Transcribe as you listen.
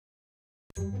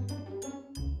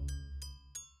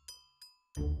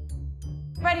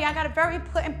Freddie, I got a very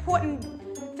important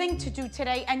thing to do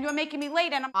today, and you're making me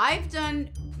late, and I've done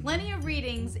plenty of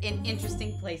readings in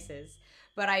interesting places,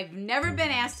 but I've never been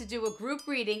asked to do a group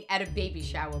reading at a baby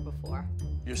shower before.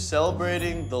 You're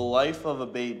celebrating the life of a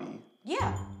baby.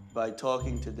 Yeah. By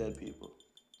talking to dead people.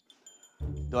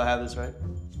 Do I have this right?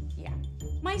 Yeah.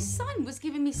 My son was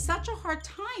giving me such a hard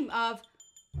time of,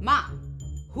 Ma,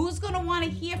 who's gonna wanna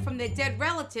hear from their dead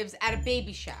relatives at a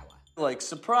baby shower? Like,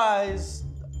 surprise,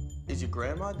 is your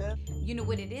grandma dead? You know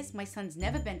what it is? My son's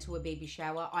never been to a baby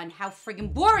shower on how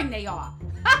friggin' boring they are.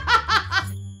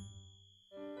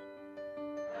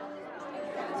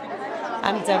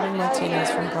 I'm Debbie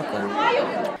Martinez from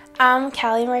Brooklyn. I'm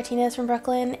Callie Martinez from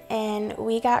Brooklyn, and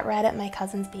we got read at my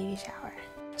cousin's baby shower.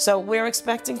 So we're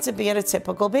expecting to be at a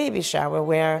typical baby shower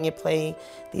where you play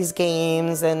these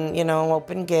games and, you know,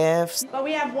 open gifts. But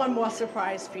we have one more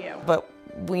surprise for you. But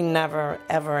we never,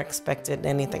 ever expected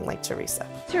anything like Teresa.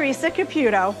 Teresa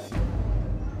Caputo.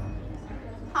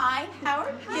 Hi, how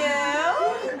are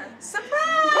you? Surprise!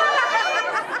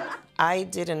 I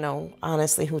didn't know,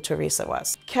 honestly, who Teresa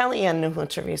was. Kellyanne knew who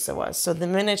Teresa was, so the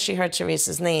minute she heard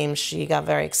Teresa's name, she got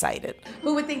very excited.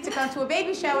 Who would think to come to a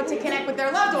baby shower to connect with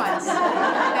their loved ones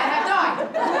that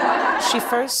have died? She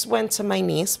first went to my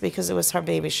niece because it was her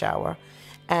baby shower,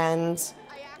 and,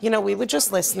 you know, we were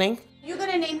just listening. You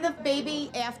gonna name the baby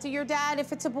after your dad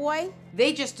if it's a boy?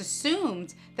 They just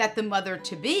assumed that the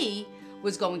mother-to-be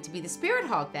was going to be the spirit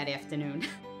hog that afternoon.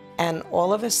 And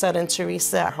all of a sudden,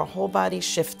 Teresa, her whole body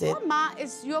shifted. Oh, Ma,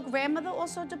 is your grandmother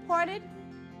also departed?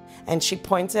 And she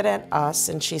pointed at us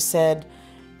and she said,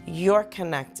 "You're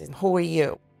connected. Who are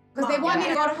you?" Because they want me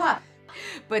to go to her.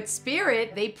 But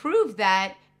Spirit, they proved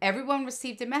that everyone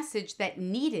received a message that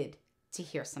needed to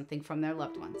hear something from their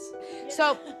loved ones.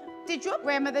 So, did your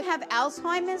grandmother have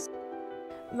Alzheimer's?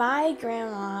 My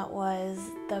grandma was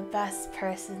the best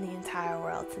person in the entire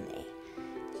world to me.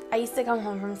 I used to come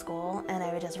home from school and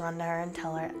I would just run to her and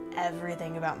tell her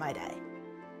everything about my day.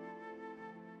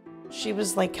 She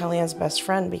was like Kellyanne's best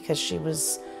friend because she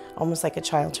was almost like a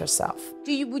child herself.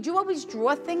 Would you always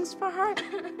draw things for her?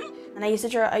 And I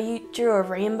drew a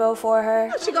rainbow for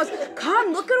her. She goes,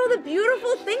 come, look at all the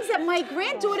beautiful things that my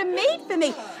granddaughter made for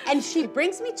me. And she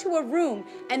brings me to a room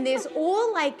and there's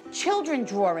all like children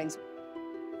drawings.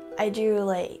 I drew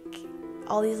like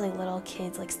all these like little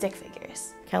kids, like stick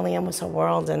figures. Kellyanne was her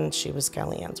world and she was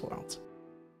Kellyanne's world.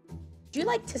 Do you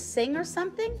like to sing or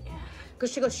something?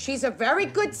 Because she goes, she's a very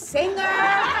good singer.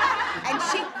 And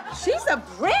she's a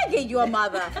bragger, your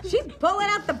mother. She's pulling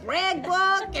out the brag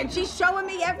book and she's showing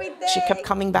me everything. She kept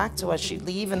coming back to us. She'd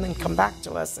leave and then come back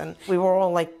to us. And we were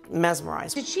all like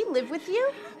mesmerized. Did she live with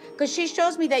you? Because she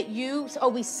shows me that you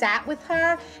always sat with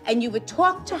her and you would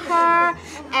talk to her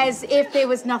as if there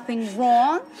was nothing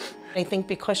wrong. I think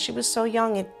because she was so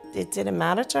young, it didn't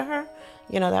matter to her.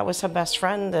 You know, that was her best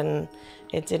friend, and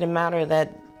it didn't matter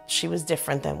that she was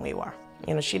different than we were.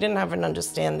 You know, she didn't have an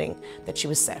understanding that she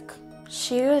was sick.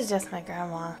 She was just my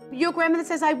grandma. Your grandmother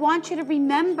says, I want you to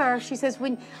remember, she says,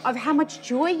 of how much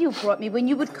joy you brought me when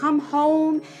you would come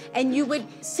home and you would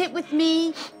sit with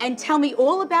me and tell me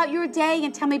all about your day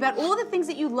and tell me about all the things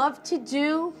that you love to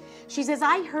do. She says,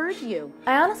 I heard you.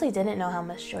 I honestly didn't know how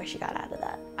much joy she got out of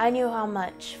that. I knew how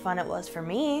much fun it was for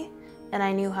me, and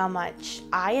I knew how much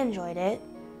I enjoyed it,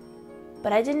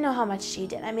 but I didn't know how much she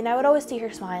did. I mean, I would always see her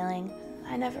smiling.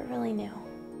 I never really knew.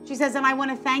 She says, and I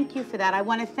want to thank you for that. I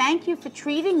want to thank you for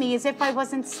treating me as if I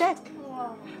wasn't sick.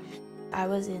 I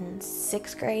was in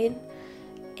 6th grade,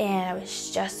 and I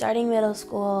was just starting middle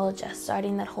school, just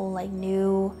starting that whole like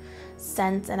new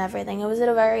sense and everything. It was at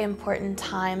a very important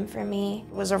time for me.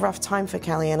 It was a rough time for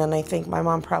Kellyanne, and I think my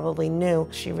mom probably knew.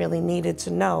 She really needed to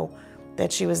know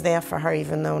that she was there for her,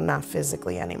 even though not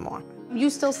physically anymore. You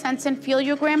still sense and feel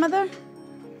your grandmother?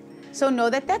 So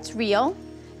know that that's real.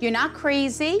 You're not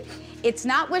crazy. It's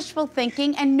not wishful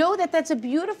thinking, and know that that's a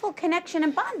beautiful connection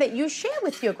and bond that you share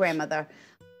with your grandmother.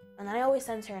 And I always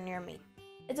sense her near me.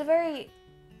 It's a very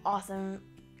awesome,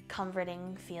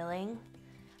 comforting feeling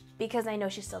because I know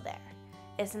she's still there.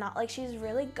 It's not like she's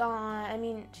really gone. I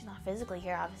mean, she's not physically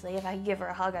here, obviously. If I could give her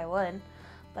a hug, I would,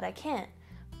 but I can't.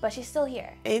 But she's still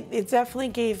here. It definitely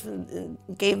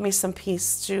gave me some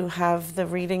peace to have the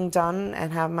reading done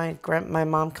and have my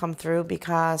mom come through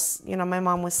because, you know, my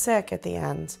mom was sick at the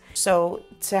end. So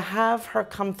to have her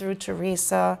come through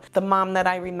Teresa, the mom that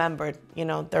I remembered, you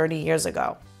know, 30 years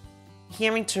ago,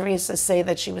 hearing Teresa say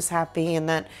that she was happy and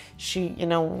that she, you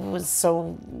know, was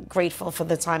so grateful for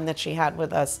the time that she had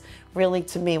with us, really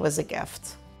to me was a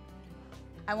gift.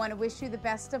 I want to wish you the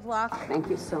best of luck. Thank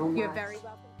you so much. You're very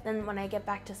welcome. Then when I get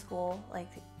back to school, like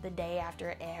the day after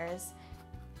it airs,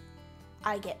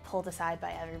 I get pulled aside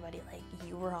by everybody, like,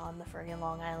 you were on the friggin'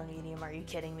 Long Island Medium, are you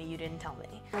kidding me? You didn't tell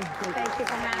me. Thank you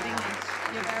for having me.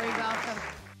 You're very welcome.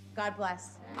 God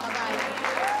bless.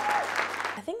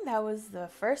 Bye-bye. I think that was the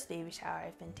first baby shower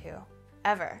I've been to,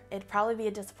 ever. It'd probably be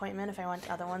a disappointment if I went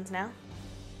to other ones now.